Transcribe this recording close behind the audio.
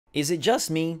Is it just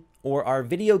me, or are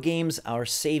video games our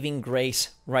saving grace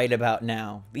right about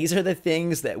now? These are the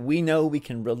things that we know we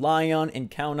can rely on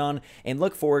and count on and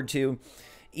look forward to,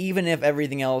 even if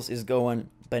everything else is going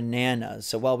bananas.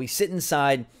 So while we sit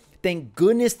inside, thank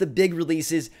goodness the big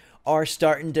releases are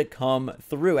starting to come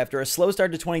through. After a slow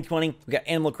start to 2020, we got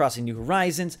Animal Crossing New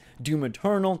Horizons, Doom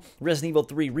Eternal, Resident Evil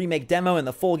 3 Remake demo, and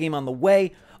the full game on the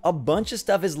way. A bunch of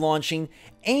stuff is launching,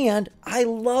 and I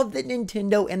love that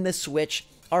Nintendo and the Switch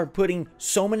are putting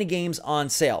so many games on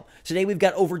sale. Today we've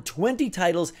got over 20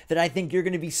 titles that I think you're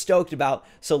going to be stoked about.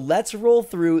 So let's roll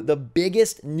through the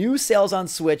biggest new sales on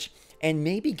Switch and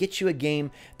maybe get you a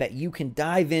game that you can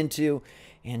dive into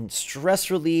and stress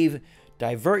relieve,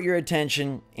 divert your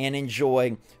attention, and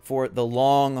enjoy for the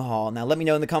long haul. Now, let me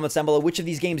know in the comments down below which of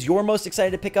these games you're most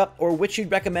excited to pick up or which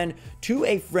you'd recommend to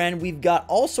a friend. We've got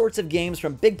all sorts of games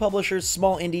from big publishers,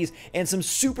 small indies, and some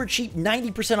super cheap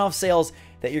 90% off sales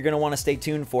that you're going to want to stay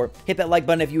tuned for. Hit that like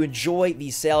button if you enjoy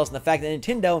these sales and the fact that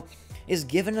Nintendo is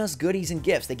giving us goodies and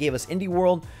gifts. They gave us Indie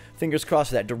World. Fingers crossed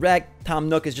for that Direct. Tom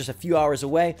Nook is just a few hours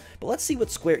away, but let's see what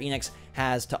Square Enix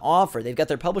has to offer. They've got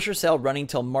their publisher sale running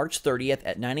till March 30th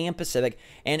at 9 a.m. Pacific,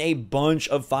 and a bunch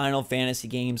of Final Fantasy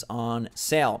games on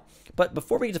sale. But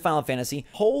before we get to Final Fantasy,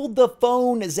 hold the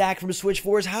phone, Zach from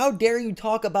SwitchForce. How dare you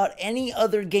talk about any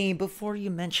other game before you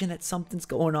mention that something's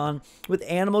going on with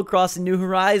Animal Crossing New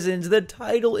Horizons? The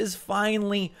title is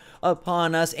finally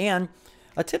upon us, and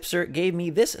a tipster gave me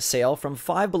this sale from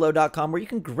fivebelow.com where you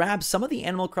can grab some of the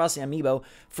Animal Crossing amiibo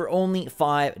for only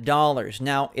 $5.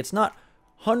 Now, it's not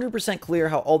 100% clear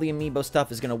how all the amiibo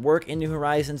stuff is going to work in New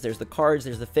Horizons. There's the cards,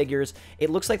 there's the figures. It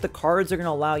looks like the cards are going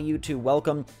to allow you to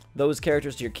welcome those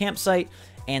characters to your campsite,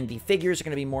 and the figures are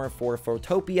going to be more for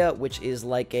Photopia, which is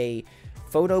like a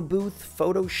photo booth,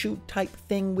 photo shoot type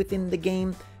thing within the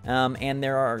game. And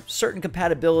there are certain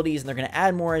compatibilities, and they're going to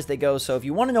add more as they go. So if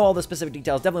you want to know all the specific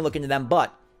details, definitely look into them.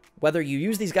 But whether you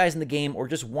use these guys in the game or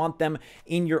just want them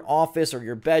in your office or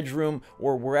your bedroom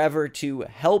or wherever to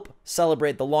help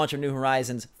celebrate the launch of New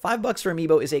Horizons, $5 for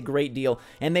amiibo is a great deal.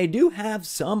 And they do have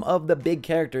some of the big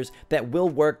characters that will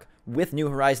work with New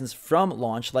Horizons from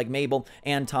launch, like Mabel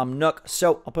and Tom Nook.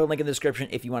 So I'll put a link in the description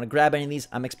if you want to grab any of these.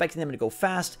 I'm expecting them to go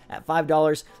fast at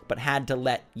 $5, but had to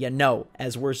let you know,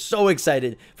 as we're so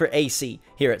excited for AC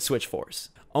here at SwitchForce.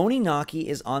 Oninaki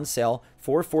is on sale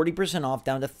for 40% off,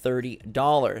 down to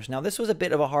 $30. Now, this was a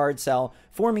bit of a hard sell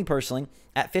for me personally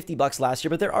at $50 last year,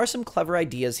 but there are some clever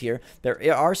ideas here.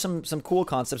 There are some cool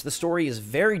concepts. The story is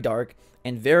very dark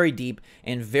and very deep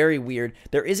and very weird.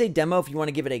 There is a demo if you want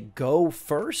to give it a go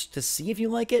first to see if you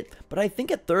like it, but I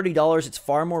think at $30 it's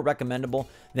far more recommendable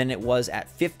than it was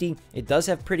at $50. It does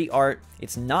have pretty art.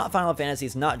 It's not Final Fantasy,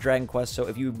 it's not Dragon Quest, so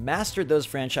if you mastered those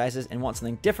franchises and want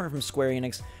something different from Square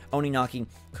Enix, Oninaki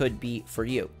could be for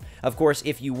you. Of course,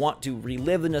 if you want to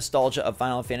relive the nostalgia of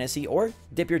Final Fantasy or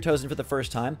dip your toes in for the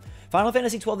first time, Final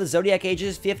Fantasy XII The Zodiac Age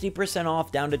is 50%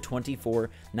 off, down to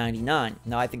 $24.99.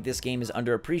 Now, I think this game is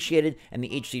underappreciated, and the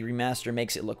HD remaster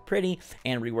makes it look pretty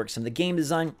and reworks some of the game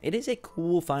design. It is a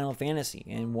cool Final Fantasy,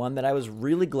 and one that I was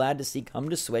really glad to see come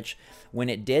to Switch when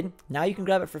it did. Now you can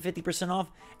grab it for 50%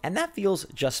 off, and that feels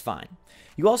just fine.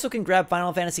 You also can grab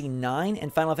Final Fantasy IX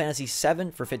and Final Fantasy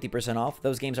VII for 50% off.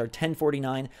 Those games are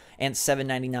 $10.49 and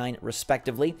 $7.99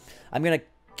 respectively. I'm going to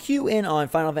cue in on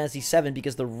Final Fantasy VII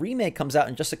because the remake comes out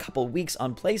in just a couple weeks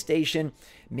on PlayStation.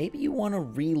 Maybe you want to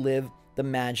relive the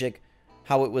magic,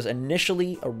 how it was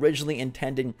originally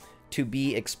intended to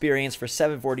be experienced for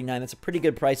 $7.49. That's a pretty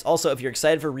good price. Also, if you're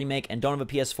excited for a remake and don't have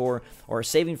a PS4 or are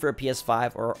saving for a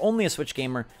PS5 or are only a Switch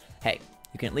gamer, hey,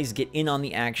 you can at least get in on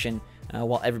the action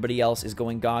while everybody else is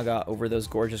going gaga over those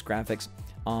gorgeous graphics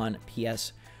on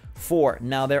PS4.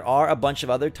 Now, there are a bunch of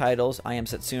other titles. I Am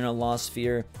Setsuna, Lost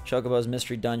Sphere, Chocobo's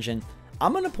Mystery Dungeon.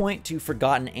 I'm going to point to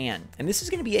Forgotten Anne, and this is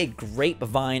going to be a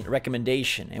Grapevine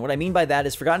recommendation. And what I mean by that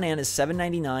is Forgotten Anne is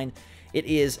 $7.99. It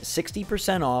is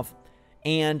 60% off,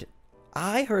 and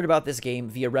I heard about this game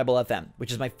via Rebel FM,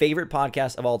 which is my favorite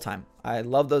podcast of all time. I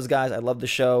love those guys. I love the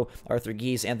show. Arthur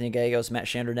Geese, Anthony Gallegos, Matt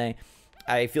Chandernay.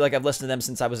 I feel like I've listened to them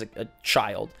since I was a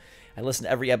child. I listen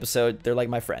to every episode. They're like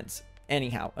my friends.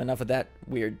 Anyhow, enough of that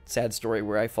weird, sad story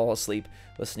where I fall asleep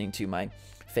listening to my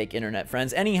fake internet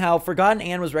friends. Anyhow, Forgotten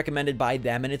Anne was recommended by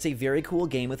them, and it's a very cool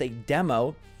game with a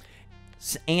demo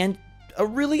and a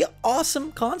really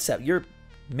awesome concept. You're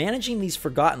managing these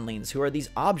Forgottenlings, who are these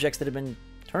objects that have been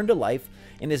turned to life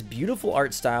in this beautiful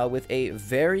art style with a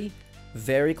very,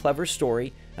 very clever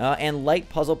story and light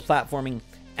puzzle platforming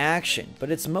action.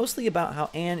 But it's mostly about how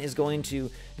Anne is going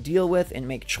to deal with and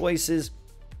make choices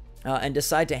and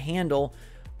decide to handle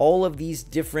all of these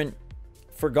different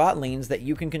Forgottenlings that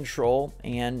you can control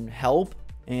and help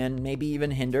and maybe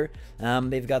even hinder.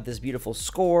 They've got this beautiful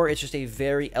score. It's just a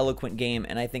very eloquent game,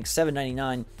 and I think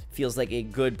 $7.99 feels like a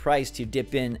good price to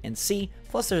dip in and see.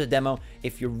 Plus, there's a demo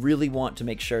if you really want to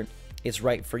make sure it's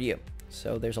right for you.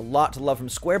 So there's a lot to love from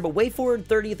Square, but WayForward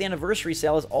 30th anniversary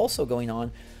sale is also going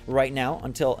on right now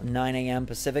until 9 a.m.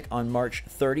 Pacific on March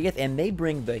 30th, and they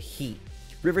bring the heat.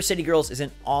 River City Girls is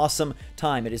an awesome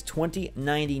time. It is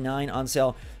 $20.99 on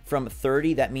sale from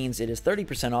 $30. That means it is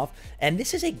 30% off, and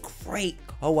this is a great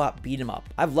co-op beat 'em up.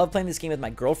 I've loved playing this game with my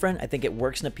girlfriend. I think it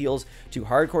works and appeals to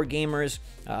hardcore gamers,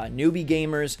 newbie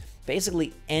gamers,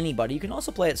 basically anybody. You can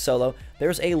also play it solo.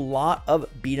 There's a lot of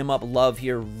beat 'em up love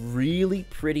here. Really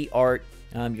pretty art.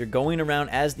 You're going around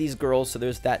as these girls, so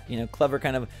there's that clever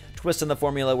kind of twist on the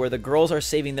formula where the girls are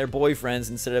saving their boyfriends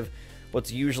instead of what's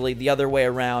usually the other way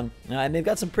around. And they've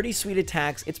got some pretty sweet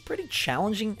attacks. It's pretty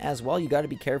challenging as well. You got to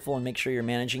be careful and make sure you're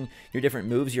managing your different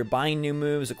moves. You're buying new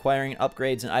moves, acquiring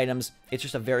upgrades and items. It's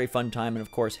just a very fun time, and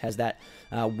of course has that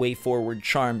way forward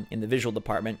charm in the visual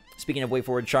department. Speaking of way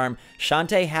forward charm,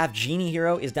 Shantae Half Genie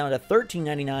Hero is down to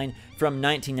 $13.99 from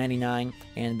 $19.99,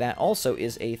 and that also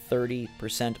is a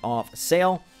 30% off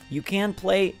sale. You can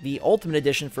play the Ultimate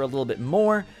Edition for a little bit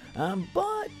more,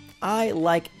 but I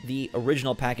like the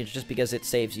original package just because it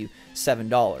saves you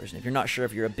 $7. And if you're not sure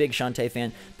if you're a big Shantae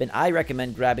fan, then I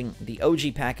recommend grabbing the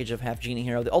OG package of Half Genie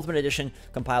Hero. The Ultimate Edition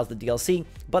compiles the DLC,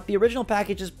 but the original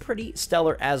package is pretty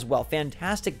stellar as well.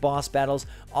 Fantastic boss battles,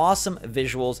 awesome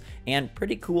visuals, and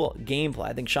pretty cool gameplay.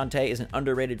 I think Shantae is an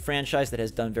underrated franchise that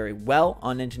has done very well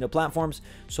on Nintendo platforms,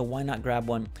 so why not grab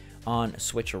one on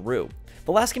Switcheroo?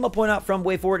 The last game I'll point out from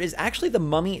WayForward is actually the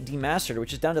Mummy Demastered,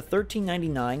 which is down to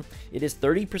 $13.99. It is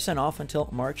 30% off until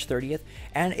March 30th,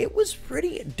 and it was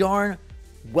pretty darn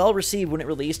well received when it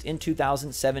released in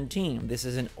 2017. This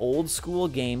is an old school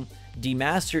game,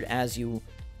 demastered as you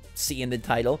see in the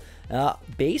title,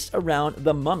 based around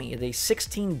the Mummy. It's a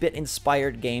 16-bit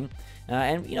inspired game,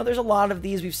 and there's a lot of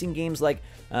these. We've seen games like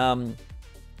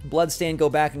Bloodstained go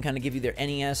back and kind of give you their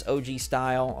NES OG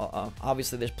style.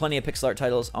 Obviously, there's plenty of pixel art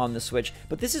titles on the Switch,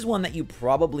 but this is one that you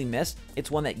probably missed. It's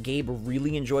one that Gabe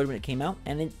really enjoyed when it came out,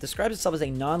 and it describes itself as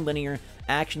a non-linear,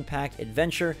 action-packed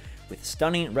adventure with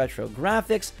stunning retro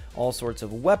graphics, all sorts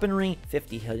of weaponry,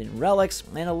 50 hidden relics,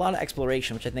 and a lot of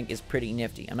exploration, which I think is pretty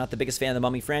nifty. I'm not the biggest fan of the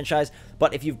Mummy franchise,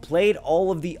 but if you've played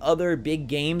all of the other big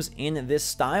games in this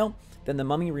style, then the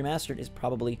Mummy Remastered is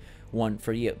probably one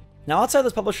for you. Now, outside of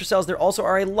those publisher sales, there also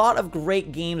are a lot of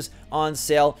great games on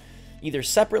sale, either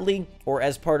separately or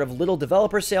as part of little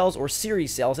developer sales or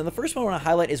series sales. And the first one I want to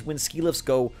highlight is When Ski Lifts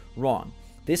Go Wrong.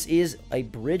 This is a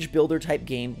bridge builder type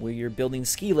game where you're building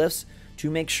ski lifts to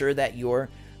make sure that your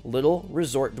little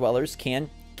resort dwellers can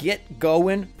get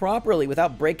going properly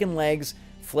without breaking legs,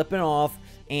 flipping off,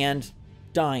 and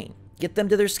dying. Get them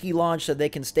to their ski lodge so they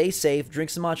can stay safe,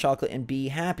 drink some hot chocolate, and be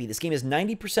happy. This game is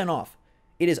 90% off.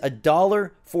 It is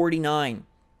 $1.49.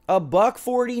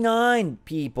 $1.49,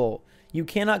 people. You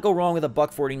cannot go wrong with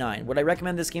 $1.49. Would I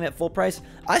recommend this game at full price?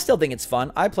 I still think it's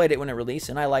fun. I played it when it released,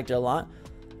 and I liked it a lot.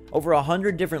 Over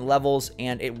 100 different levels,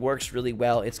 and it works really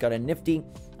well. It's got a nifty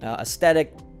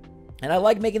aesthetic, and I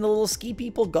like making the little ski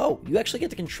people go. You actually get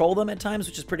to control them at times,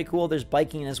 which is pretty cool. There's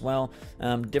biking as well,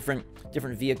 different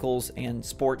vehicles and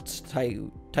sports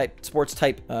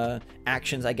type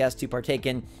actions, I guess, to partake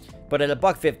in. But at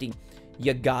 $1.50.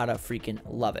 You gotta freaking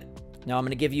love it. Now, I'm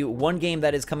going to give you one game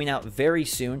that is coming out very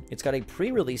soon. It's got a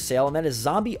pre-release sale, and that is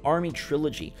Zombie Army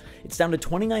Trilogy. It's down to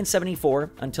 $29.74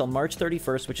 until March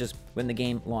 31st, which is when the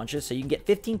game launches. So you can get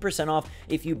 15% off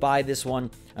if you buy this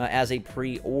one as a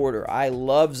pre-order. I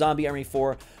love Zombie Army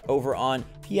 4 over on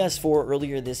PS4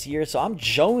 earlier this year, so I'm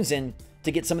jonesing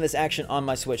to get some of this action on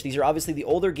my Switch. These are obviously the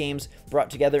older games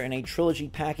brought together in a trilogy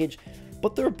package,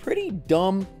 but they're pretty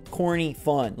dumb, corny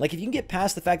fun. Like, if you can get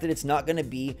past the fact that it's not going to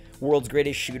be world's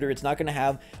greatest shooter, it's not going to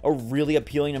have a really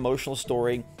appealing emotional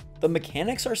story, the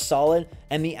mechanics are solid,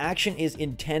 and the action is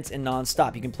intense and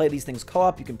non-stop. You can play these things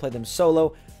co-op, you can play them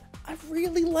solo. I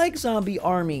really like Zombie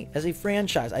Army as a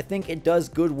franchise. I think it does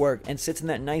good work and sits in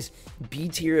that nice B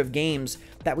tier of games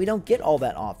that we don't get all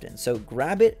that often. So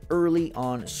grab it early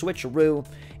on Switcheroo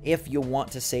if you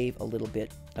want to save a little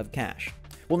bit of cash.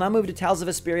 We'll now move to Tales of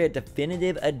Vesperia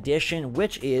Definitive Edition,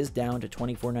 which is down to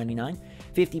 $24.99,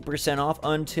 50% off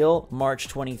until March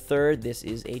 23rd. This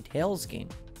is a Tales game.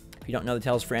 If you don't know the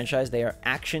Tales franchise, they are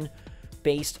action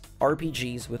fast-paced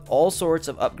RPGs with all sorts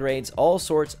of upgrades, all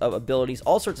sorts of abilities,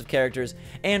 all sorts of characters,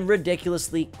 and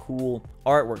ridiculously cool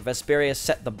artwork. Vesperia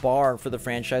set the bar for the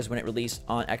franchise when it released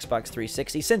on Xbox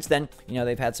 360. Since then, you know,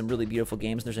 they've had some really beautiful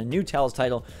games. There's a new Tales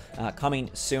title coming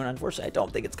soon. Unfortunately, I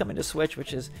don't think it's coming to Switch,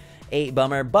 which is a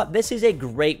bummer, but this is a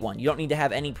great one. You don't need to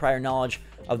have any prior knowledge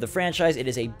of the franchise. It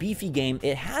is a beefy game.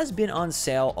 It has been on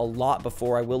sale a lot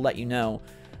before, I will let you know,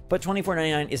 but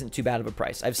 $24.99 isn't too bad of a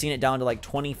price. I've seen it down to like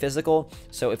 20 physical,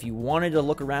 so if you wanted to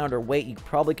look around or wait, you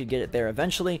probably could get it there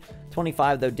eventually.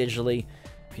 25 though digitally,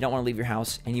 if you don't want to leave your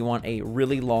house and you want a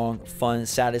really long, fun,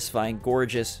 satisfying,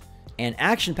 gorgeous, and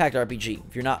action-packed RPG.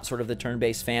 If you're not sort of the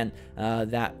turn-based fan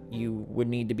that you would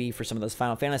need to be for some of those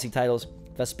Final Fantasy titles,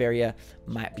 Vesperia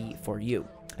might be for you.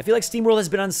 I feel like SteamWorld has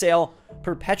been on sale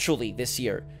perpetually this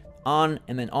year. On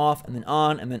and then off and then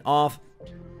on and then off.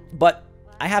 But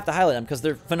I have to highlight them because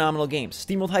they're phenomenal games.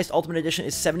 SteamWorld Heist Ultimate Edition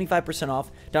is 75%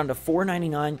 off, down to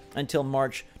 $4.99 until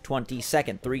March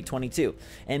 22nd, 3/22.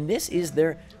 And this is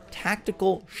their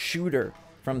tactical shooter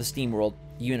from the SteamWorld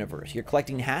universe. You're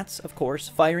collecting hats, of course,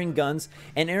 firing guns,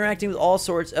 and interacting with all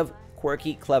sorts of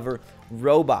quirky, clever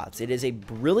robots. It is a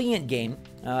brilliant game.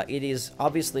 It is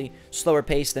obviously slower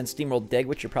paced than SteamWorld Dig,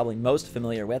 which you're probably most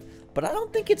familiar with, but I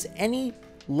don't think it's any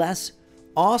less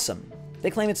awesome. They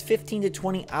claim it's 15 to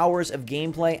 20 hours of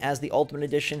gameplay, as the Ultimate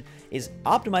Edition is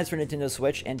optimized for Nintendo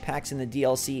Switch and packs in the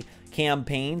DLC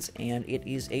campaigns, and it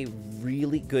is a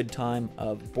really good time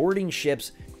of boarding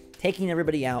ships, taking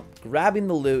everybody out, grabbing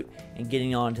the loot, and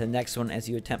getting on to the next one as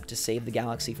you attempt to save the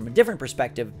galaxy from a different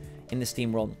perspective in the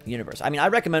SteamWorld universe. I mean, I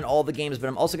recommend all the games, but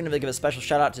I'm also going to give a special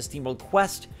shout out to SteamWorld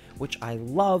Quest, which I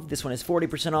love. This one is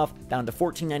 40% off, down to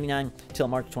 $14.99 till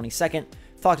March 22nd.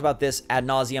 Talked about this ad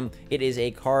nauseum. It is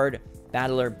a card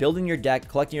battler, building your deck,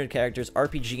 collecting your characters,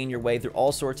 RPGing your way through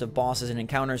all sorts of bosses and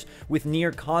encounters with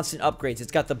near constant upgrades.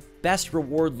 It's got the best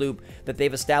reward loop that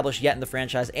they've established yet in the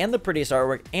franchise, and the prettiest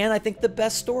artwork, and I think the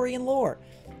best story and lore.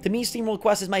 To me, SteamWorld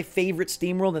Quest is my favorite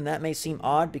SteamWorld, and that may seem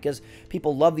odd because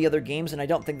people love the other games, and I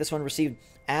don't think this one received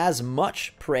as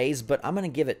much praise, but I'm going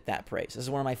to give it that praise. This is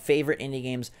one of my favorite indie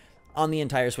games on the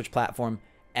entire Switch platform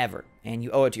ever, and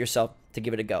you owe it to yourself to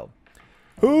give it a go.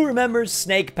 Who remembers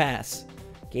Snake Pass?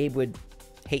 Gabe would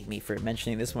hate me for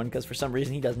mentioning this one because for some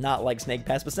reason he does not like Snake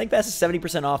Pass, but Snake Pass is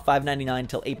 70% off, $5.99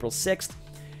 till April 6th.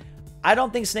 I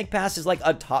don't think Snake Pass is like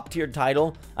a top-tier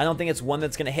title. I don't think it's one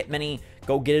that's going to hit many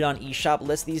go get it on eShop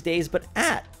lists these days, but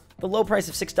at the low price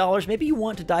of $6, maybe you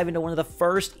want to dive into one of the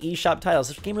first eShop titles.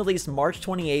 This game released March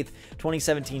 28th,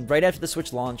 2017, right after the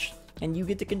Switch launched, and you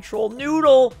get to control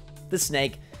Noodle, the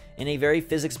snake, in a very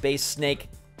physics-based snake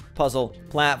puzzle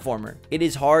platformer. It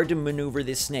is hard to maneuver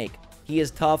this snake. He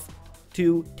is tough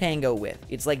to tango with.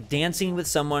 It's like dancing with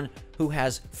someone who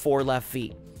has 4 left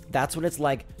feet. That's what it's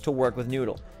like to work with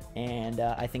Noodle. And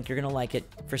I think you're going to like it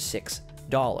for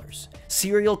 $6.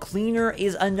 Serial Cleaner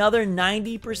is another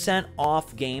 90%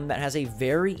 off game that has a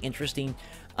very interesting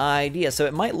idea. So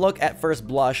it might look at first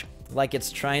blush like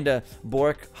it's trying to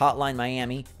Bork Hotline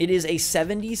Miami. It is a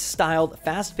 70s styled,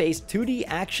 fast-paced 2D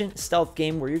action stealth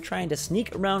game where you're trying to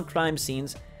sneak around crime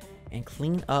scenes and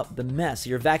clean up the mess.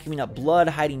 You're vacuuming up blood,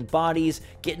 hiding bodies,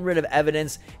 getting rid of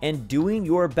evidence, and doing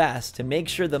your best to make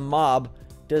sure the mob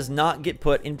does not get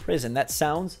put in prison. That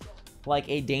sounds like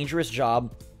a dangerous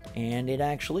job, and it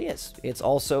actually is. It's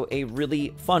also a really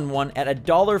fun one at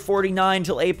 $1.49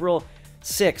 till April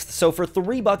 6th. So for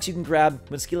 $3 you can grab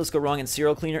When Ski Lists Go Wrong and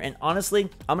Serial Cleaner, and honestly,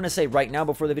 I'm going to say right now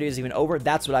before the video is even over,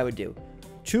 that's what I would do.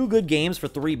 2 good games for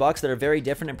 $3 that are very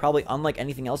different and probably unlike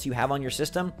anything else you have on your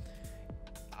system.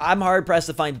 I'm hard-pressed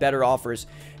to find better offers.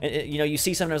 You know, you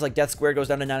see sometimes like Death Square goes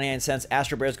down to 99 cents,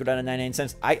 Astro Bears go down to 99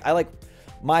 cents. I like,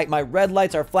 my red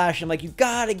lights are flashing. I'm like, you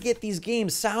gotta get these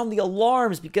games, sound the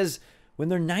alarms, because when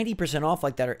they're 90% off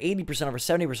like that, or 80% off, or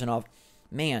 70% off,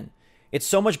 man, it's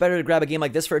so much better to grab a game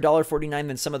like this for $1.49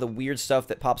 than some of the weird stuff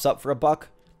that pops up for $1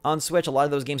 on Switch. A lot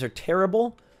of those games are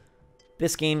terrible.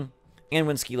 This game, and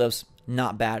When Ski Lives,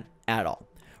 not bad at all.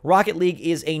 Rocket League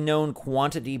is a known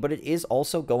quantity, but it is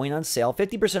also going on sale.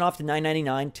 50% off to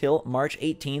 $9.99 till March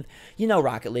 18th. You know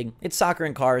Rocket League. It's soccer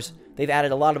and cars. They've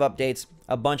added a lot of updates,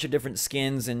 a bunch of different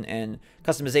skins and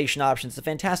customization options. It's a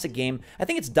fantastic game. I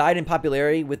think it's died in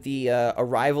popularity with the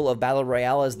arrival of Battle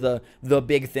Royale as the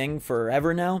big thing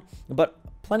forever now. But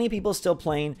plenty of people still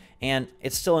playing, and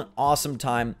it's still an awesome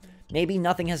time. Maybe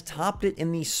nothing has topped it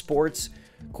in the sports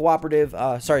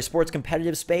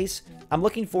competitive space. I'm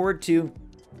looking forward to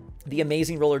the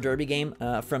amazing roller derby game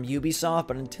from Ubisoft,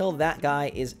 but until that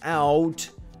guy is out,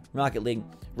 Rocket League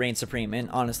reigns supreme, and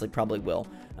honestly probably will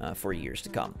for years to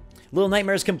come. Little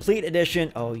Nightmares Complete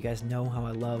Edition. Oh, you guys know how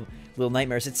I love Little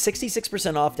Nightmares. It's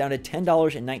 66% off, down to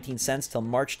 $10.19 till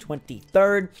March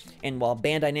 23rd. And while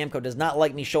Bandai Namco does not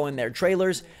like me showing their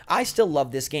trailers, I still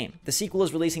love this game. The sequel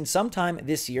is releasing sometime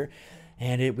this year,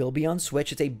 and it will be on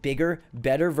Switch. It's a bigger,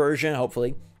 better version,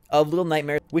 hopefully, of Little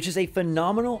Nightmares, which is a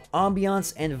phenomenal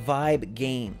ambiance and vibe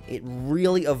game. It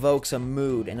really evokes a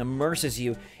mood and immerses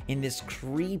you in this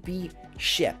creepy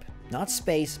ship, not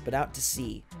space, but out to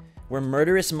sea, where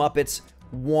murderous Muppets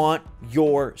want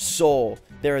your soul.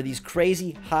 There are these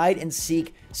crazy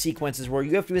hide-and-seek sequences where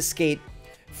you have to escape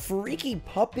freaky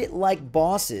puppet-like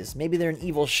bosses. Maybe they're an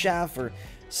evil chef or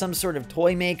some sort of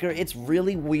toy maker. It's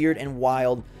really weird and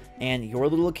wild, and your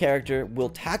little character will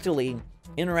tactily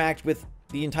interact with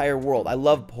the entire world. I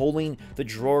love pulling the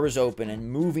drawers open and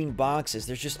moving boxes.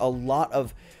 There's just a lot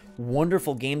of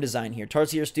wonderful game design here.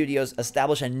 Tarsier Studios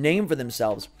established a name for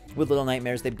themselves with Little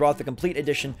Nightmares. They brought the complete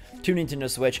edition to Nintendo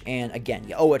Switch, and again,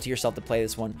 you owe it to yourself to play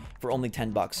this one for only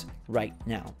 $10 right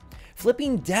now.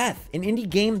 Flipping Death, an indie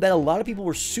game that a lot of people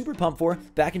were super pumped for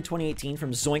back in 2018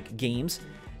 from Zoink Games.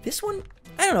 This one,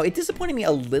 I don't know, it disappointed me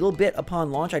a little bit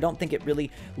upon launch. I don't think it really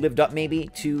lived up maybe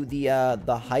to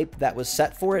the hype that was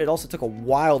set for it. It also took a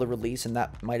while to release, and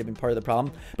that might have been part of the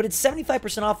problem. But it's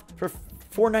 75% off for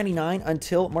 $4.99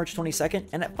 until March 22nd,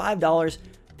 and at $5,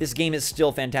 this game is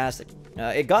still fantastic.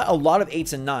 It got a lot of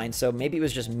 8s and 9s, so maybe it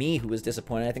was just me who was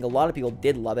disappointed. I think a lot of people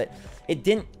did love it. It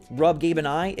didn't rub Gabe and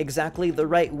I exactly the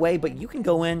right way, but you can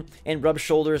go in and rub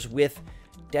shoulders with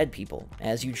dead people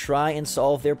as you try and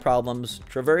solve their problems,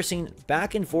 traversing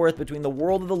back and forth between the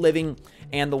world of the living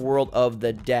and the world of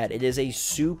the dead. It is a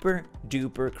super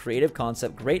duper creative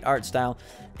concept, great art style,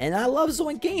 and I love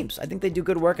Zoink Games. I think they do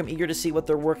good work. I'm eager to see what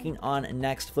they're working on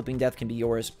next. Flipping Death can be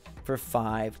yours for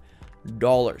 $5.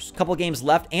 Couple games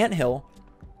left. Anthill.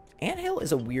 Anthill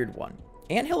is a weird one.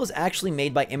 Anthill is actually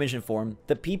made by Image and Form,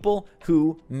 the people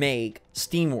who make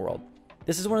SteamWorld.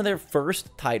 This is one of their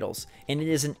first titles, and it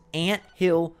is an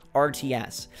Anthill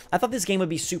RTS. I thought this game would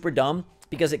be super dumb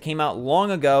because it came out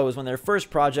long ago. It was one of their first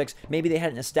projects. Maybe they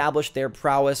hadn't established their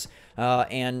prowess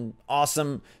and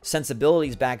awesome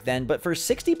sensibilities back then. But for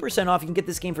 60% off, you can get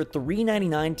this game for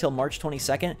 $3.99 till March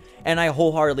 22nd, and I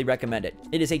wholeheartedly recommend it.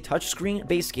 It is a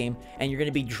touchscreen-based game, and you're going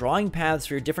to be drawing paths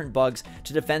for your different bugs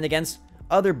to defend against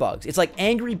other bugs. It's like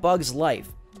Angry Bugs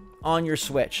Life on your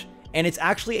Switch. And it's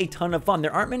actually a ton of fun.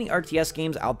 There aren't many RTS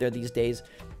games out there these days.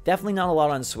 Definitely not a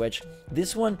lot on Switch.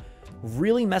 This one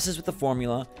really messes with the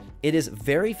formula. It is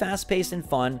very fast-paced and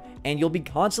fun, and you'll be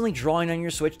constantly drawing on your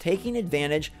Switch, taking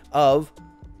advantage of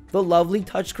the lovely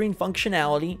touchscreen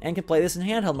functionality, and can play this in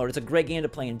handheld mode. It's a great game to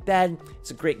play in bed.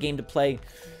 It's a great game to play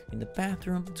in the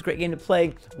bathroom. It's a great game to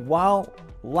play while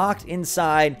locked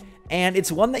inside. And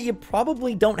it's one that you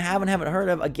probably don't have and haven't heard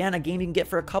of. Again, a game you can get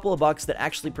for a couple of bucks that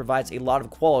actually provides a lot of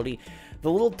quality.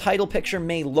 The little title picture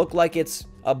may look like it's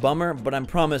a bummer, but I'm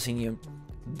promising you,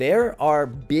 there are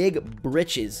big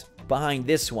britches behind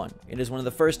this one. It is one of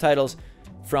the first titles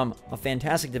from a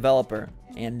fantastic developer,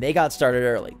 and they got started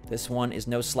early. This one is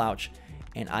no slouch,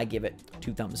 and I give it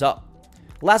 2 thumbs up.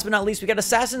 Last but not least, we got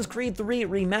Assassin's Creed 3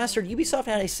 Remastered. Ubisoft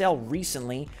had a sale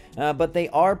recently, but they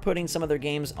are putting some of their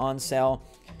games on sale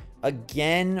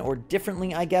again, or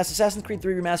differently, I guess. Assassin's Creed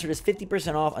 3 Remastered is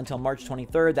 50% off until March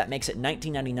 23rd. That makes it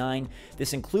 $19.99.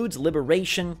 This includes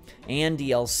Liberation and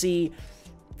DLC.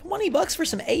 $20 for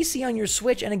some AC on your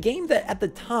Switch, and a game that at the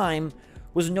time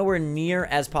was nowhere near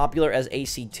as popular as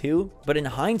AC2, but in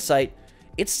hindsight,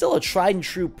 it's still a tried and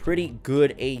true pretty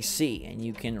good AC, and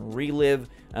you can relive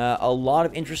a lot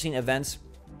of interesting events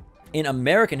in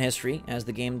American history, as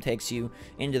the game takes you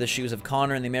into the shoes of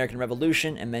Connor in the American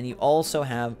Revolution. And then you also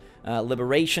have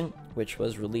Liberation, which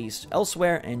was released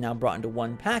elsewhere and now brought into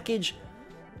one package.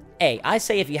 I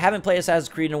say if you haven't played Assassin's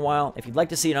Creed in a while, if you'd like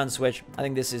to see it on Switch, I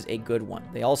think this is a good one.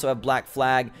 They also have Black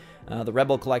Flag, the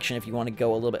Rebel Collection, if you want to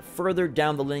go a little bit further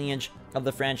down the lineage of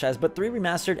the franchise. But 3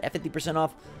 Remastered at 50%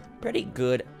 off, pretty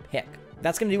good pick.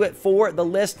 That's going to do it for the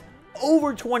list.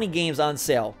 Over 20 games on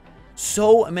sale.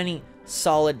 So many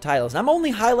solid titles. And I'm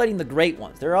only highlighting the great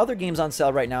ones. There are other games on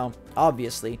sale right now,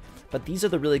 obviously, but these are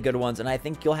the really good ones, and I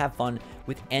think you'll have fun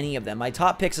with any of them. My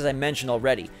top picks, as I mentioned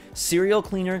already, Serial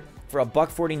Cleaner for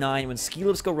 $1.49. When Ski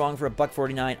Lifts Go Wrong for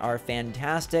 $1.49 are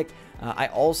fantastic. I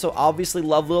also obviously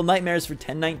love Little Nightmares for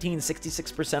 $10.19,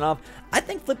 66% off. I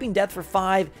think Flipping Death for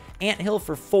 $5, Anthill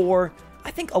for $4.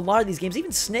 I think a lot of these games,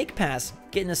 even Snake Pass,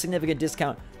 getting a significant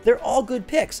discount. They're all good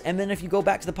picks. And then if you go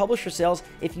back to the publisher sales,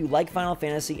 if you like Final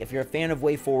Fantasy, if you're a fan of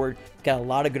Way Forward, got a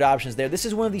lot of good options there. This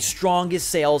is one of the strongest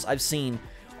sales I've seen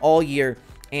all year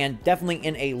and definitely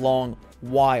in a long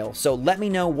while. So let me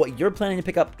know what you're planning to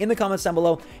pick up in the comments down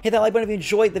below. Hit that like button if you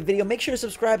enjoyed the video. Make sure to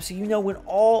subscribe so you know when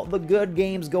all the good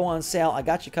games go on sale. I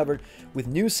got you covered with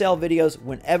new sale videos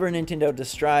whenever Nintendo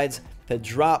decides to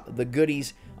drop the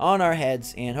goodies on our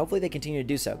heads, and hopefully they continue to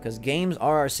do so, because games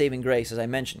are our saving grace, as I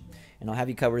mentioned. And I'll have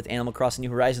you covered with Animal Crossing New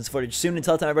Horizons footage soon.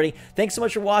 Until then, everybody, thanks so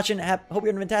much for watching. Hope you're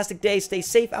having a fantastic day. Stay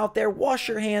safe out there. Wash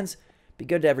your hands. Be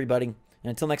good to everybody. And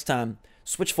until next time,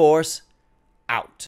 SwitchForce out.